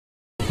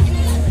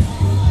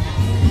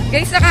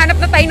Guys, nakahanap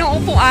na tayo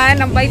ng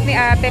upuan. Ang bait ni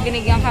ate,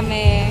 binigyan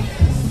kami.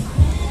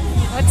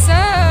 What's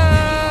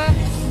up?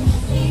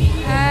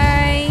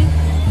 Hi.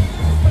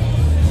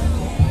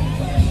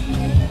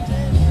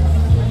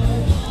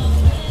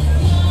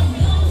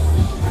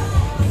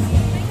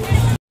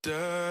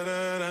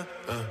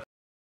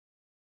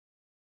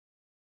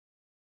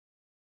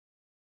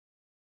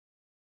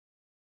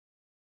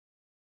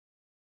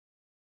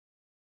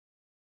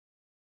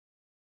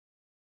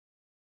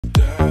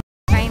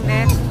 Find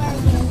it.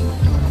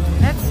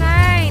 That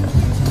sign.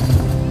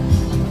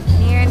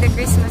 Near the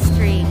Christmas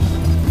tree.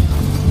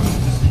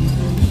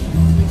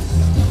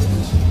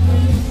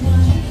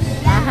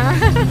 How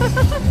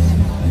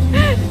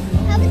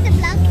about the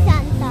Black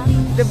Santa?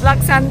 The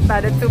Black Santa,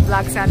 the two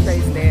Black Santa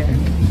is there.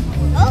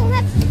 Oh,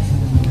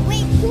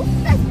 wait, 2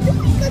 plus 2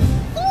 equals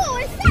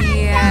 4 Santas!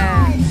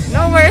 Yeah.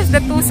 No, where's the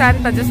two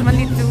Santa? Just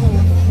only 2,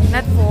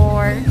 not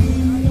 4.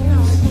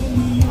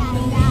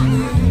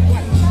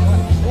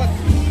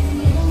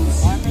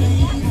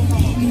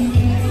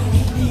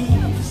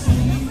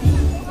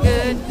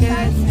 Good,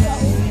 good.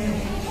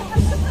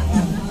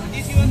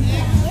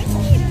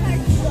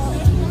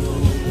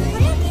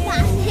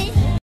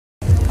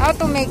 How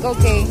to make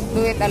okay?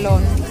 Do it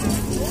alone.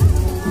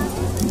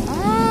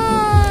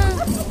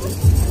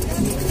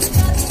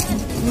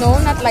 No,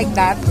 not like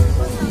that.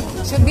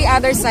 Should be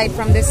other side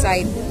from this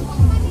side.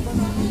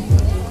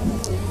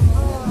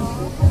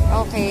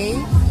 Okay.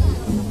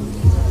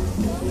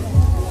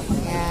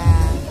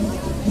 Yeah.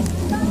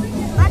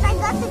 But I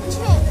got the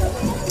trick.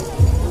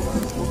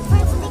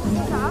 First stick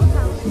this off.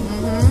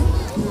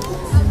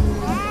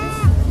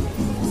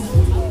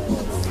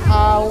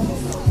 How?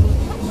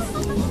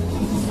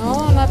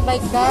 No, not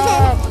like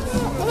that.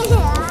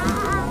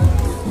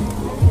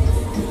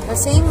 The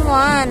same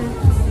one.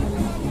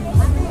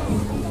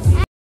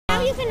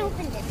 You can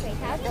open this, right?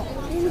 How to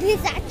open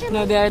this actually?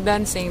 No, they are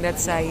dancing that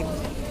side.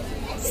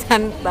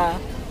 Santa,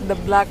 the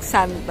Black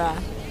Santa.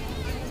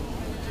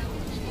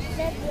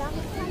 The Black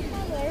Santa,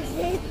 where is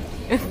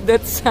it?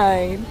 That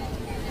side.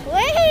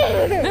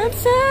 Where? That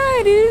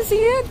side. Do you see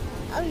it?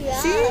 Oh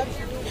yeah. See?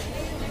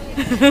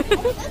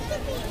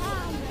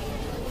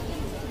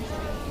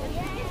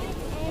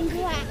 And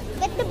black.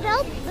 But the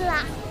belt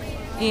black.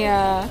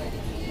 Yeah.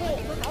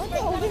 Wait, how to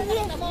open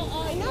this? I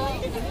know what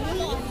this is.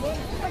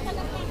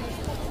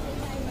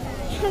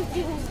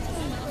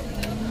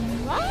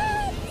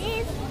 What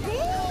is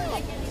this?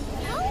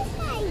 Oh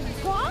my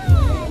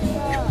god!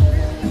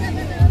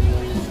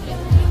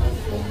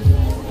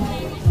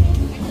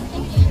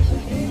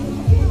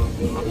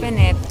 Open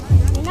it.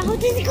 I know how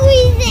to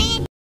squeeze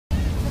it!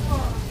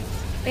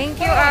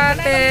 Thank you,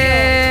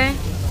 ate.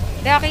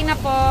 Okay na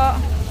po.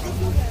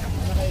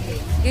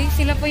 Guys,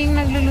 sila po yung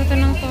nagluluto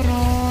ng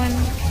turon.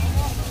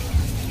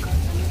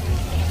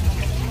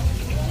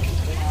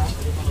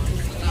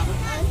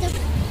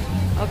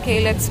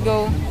 Okay, let's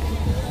go.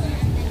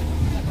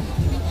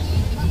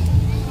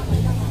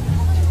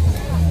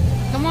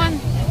 Come on.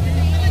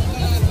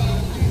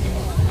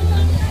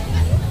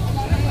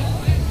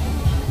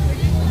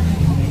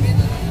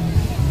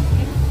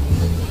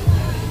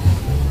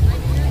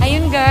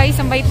 Ayun guys,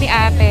 ang bait ni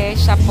ate.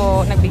 Siya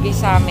po nagbigay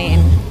sa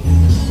amin.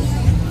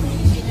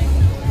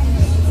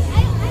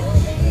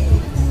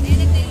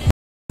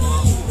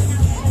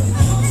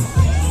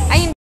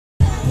 Ayun.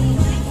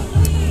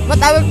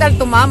 But I will tell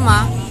to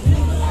mama.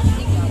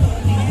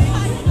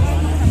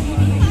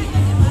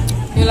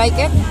 You like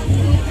it?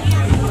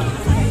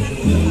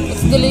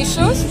 It's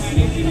delicious?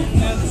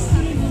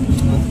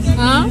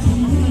 Huh?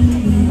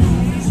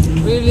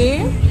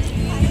 Really?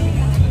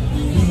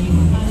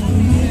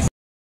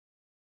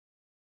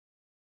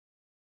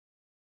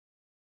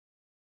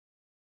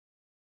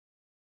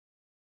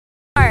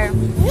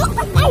 Look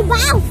at my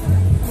mouth!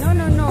 No.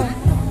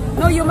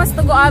 No, you must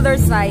go other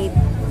side.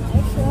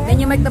 Then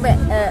you make the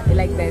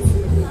like this.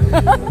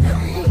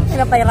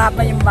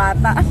 Pinapahirapan yung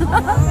bata.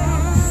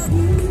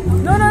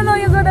 No,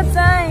 you go that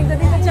side. To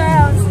Tita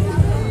Charles.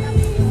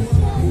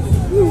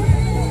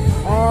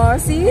 Oh,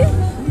 see?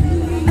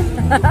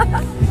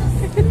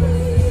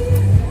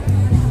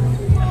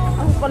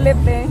 Ang kulit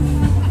eh.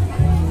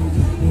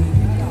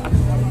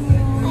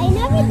 I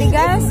never do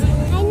Tigas? this.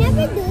 I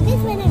never do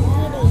this when I'm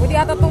eating. Pwede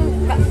ata itong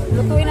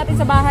lutuin natin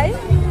sa bahay?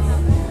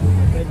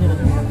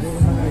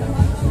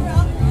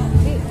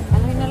 Hindi,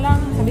 anuhin na lang.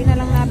 Sabihin na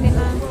lang natin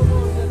na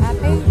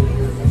ate.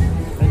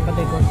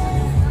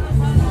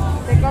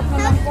 Take out na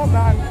lang po.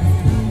 Bakit?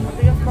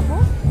 Matigas pa po?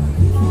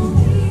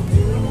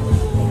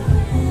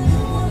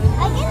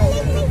 I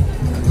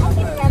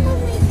can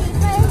probably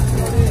paper.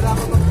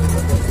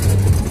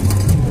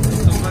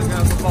 I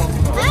have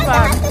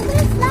to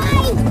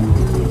slide.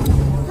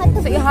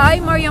 Say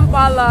hi, Mariam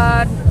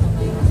Palad.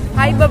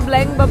 Hi,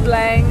 Bableng.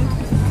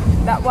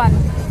 That one.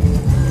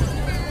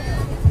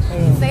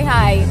 Say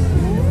hi.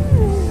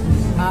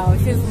 Oh,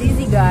 she's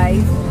busy,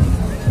 guys.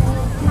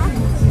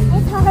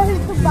 It's hard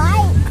to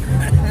bite.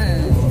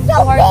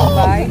 So hard to big.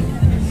 bite.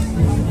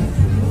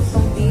 So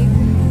big.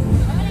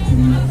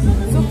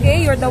 It's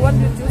okay. You're the one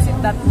who chooses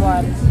that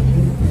one.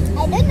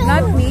 I don't know.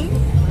 Not me.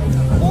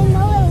 Didn't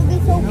know it would be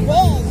so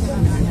big.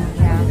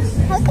 Yeah.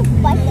 How to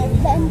bite it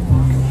then?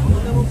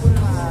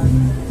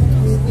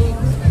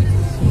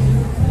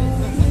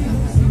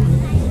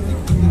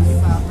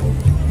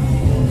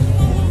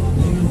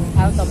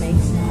 How to make?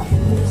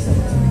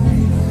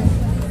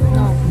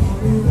 No.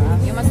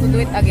 You must do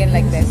it again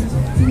like this.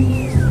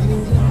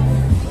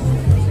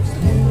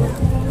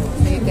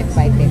 So you can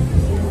bite it.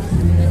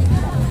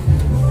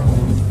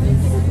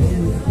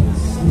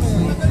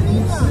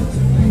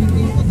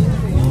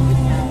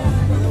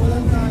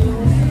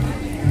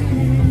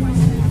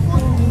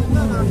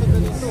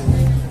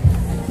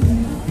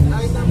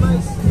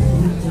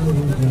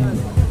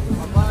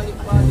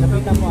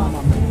 Lapitan mo,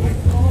 ma'am.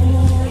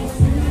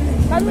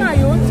 Saan nga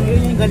yun?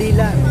 Yun yung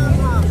galila.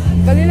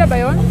 Galila ba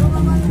yun?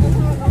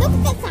 Look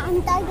at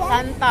Santa again.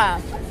 Santa.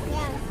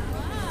 Yeah.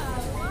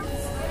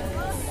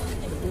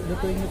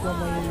 Lutuin niyo po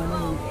mo yung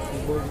ano,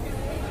 yung board.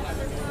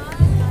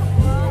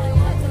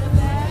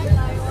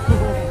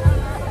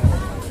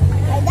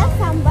 Is that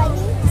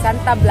somebody?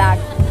 Santa Black.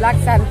 Black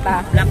Santa.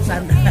 Black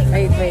Santa.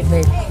 Wait.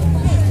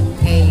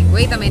 Okay,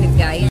 wait a minute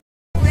guys.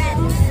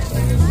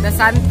 The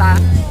Santa.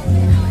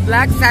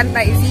 Black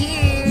Santa is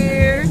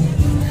here.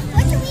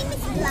 What do you mean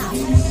it's black?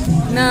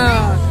 No.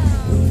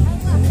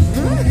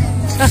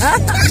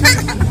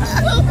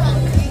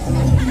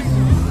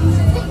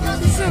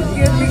 So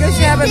cute because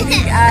you have a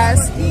big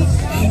ass.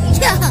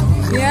 Yeah.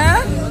 Yeah?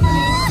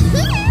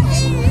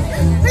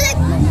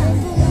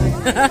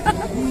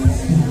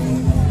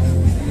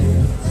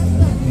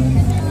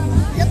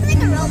 Look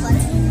like a robot.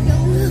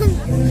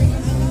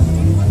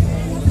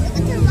 Look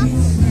at your mouth.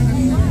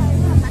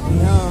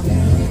 No.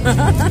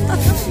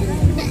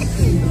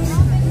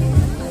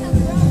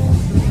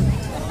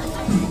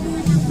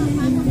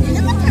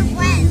 Look at your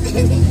friend.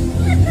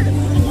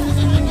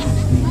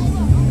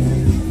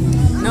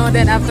 No,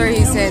 then after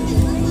he said,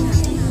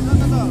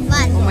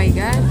 What? oh my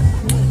god,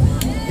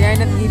 they are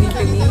not giving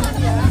to me.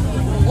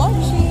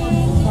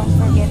 Watching. Don't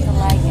forget to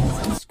like and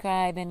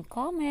subscribe and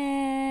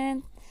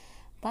comment.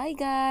 Bye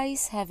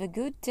guys. Have a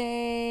good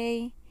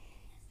day.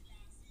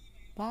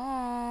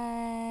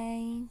 Bye.